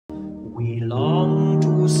We long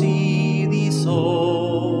to see thee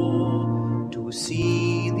so, to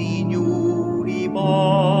see thee newly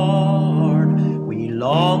born. We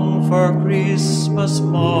long for Christmas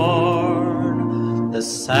morn. The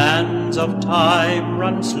sands of time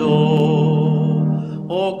run slow.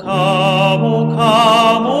 O come, O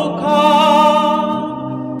come, O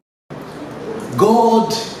come.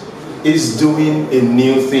 God is doing a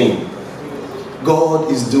new thing.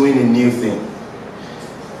 God is doing a new thing.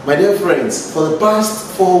 My dear friends, for the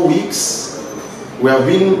past 4 weeks, we have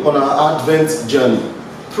been on our Advent journey,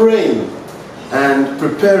 praying and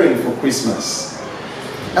preparing for Christmas.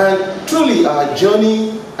 And truly our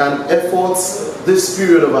journey and efforts this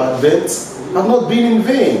period of Advent have not been in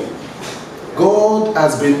vain. God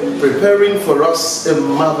has been preparing for us a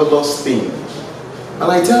marvelous thing. And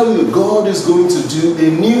I tell you, God is going to do a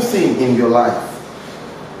new thing in your life,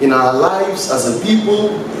 in our lives as a people,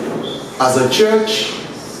 as a church,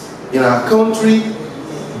 in our country.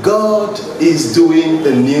 God is doing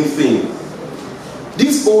a new thing.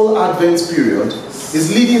 This whole Advent period is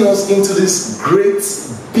leading us into this great,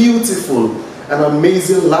 beautiful, and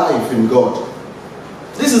amazing life in God.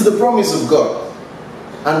 This is the promise of God.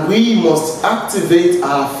 And we must activate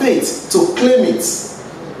our faith to claim it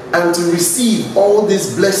and to receive all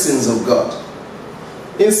these blessings of God.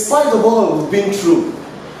 In spite of all we've been through,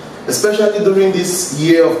 especially during this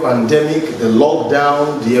year of pandemic, the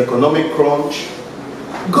lockdown, the economic crunch,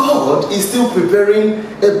 God is still preparing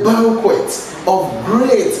a banquet of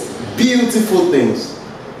great, beautiful things,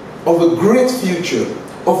 of a great future,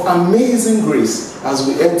 of amazing grace as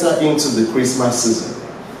we enter into the Christmas season.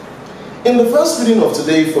 In the first reading of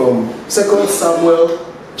today from 2 Samuel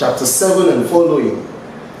chapter 7 and following,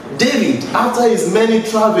 David, after his many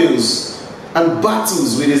travels and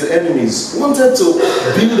battles with his enemies, wanted to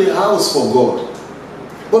build a house for God.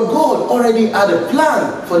 But God already had a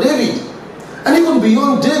plan for David, and even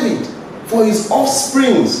beyond David, for his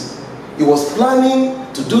offsprings. He was planning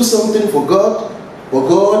to do something for God, but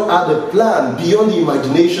God had a plan beyond the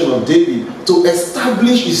imagination of David to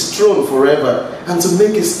establish his throne forever and to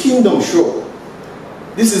make his kingdom sure.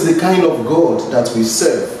 This is the kind of God that we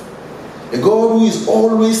serve. A God who is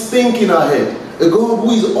always thinking ahead. A God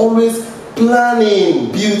who is always planning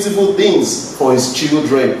beautiful things for his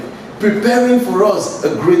children, preparing for us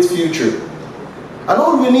a great future. And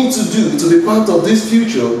all we need to do to be part of this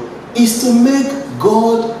future is to make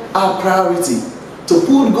God our priority, to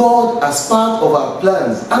put God as part of our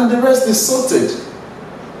plans, and the rest is sorted.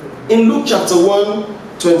 In Luke chapter 1,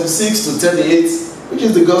 26 to 38, which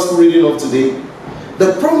is the gospel reading of today,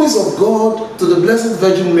 the promise of God to the Blessed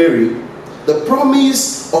Virgin Mary, the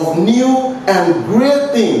promise of new and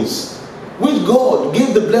great things which God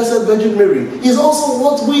gave the Blessed Virgin Mary, is also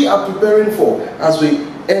what we are preparing for as we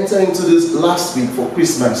enter into this last week for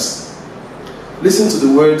Christmas. Listen to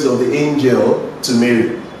the words of the angel to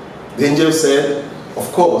Mary. The angel said,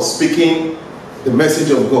 of course, speaking the message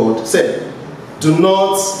of God, said, "Do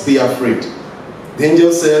not be afraid." The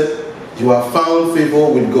angel said, "You have found favor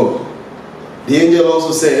with God." The angel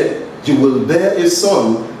also said, "You will bear a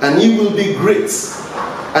son, and he will be great,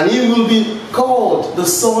 and he will be called the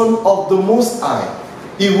Son of the Most High.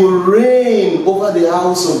 He will reign over the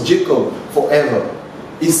house of Jacob forever.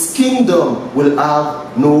 His kingdom will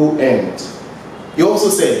have no end." He also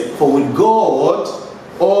said, "For with God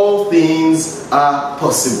all things are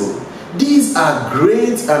possible." These are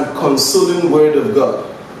great and consoling word of God.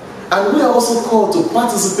 And we are also called to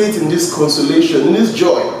participate in this consolation, in this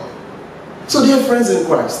joy. So dear friends in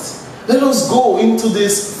Christ, let us go into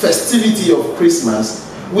this festivity of Christmas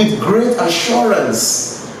with great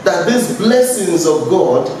assurance that these blessings of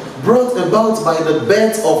God brought about by the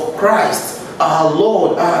birth of Christ, our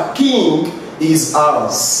Lord, our King, is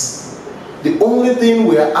ours. The only thing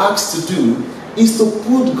we are asked to do is to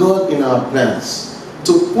put God in our plans,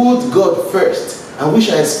 to put God first, and we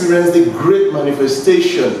shall experience the great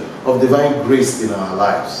manifestation of divine grace in our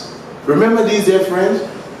lives. Remember this, dear friends,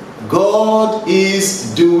 God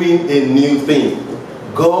is doing a new thing.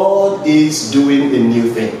 God is doing a new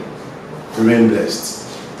thing. Remain blessed.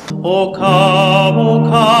 O come, O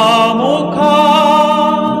come, O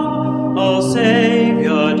come, O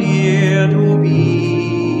Savior dear to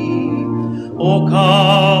be. O come.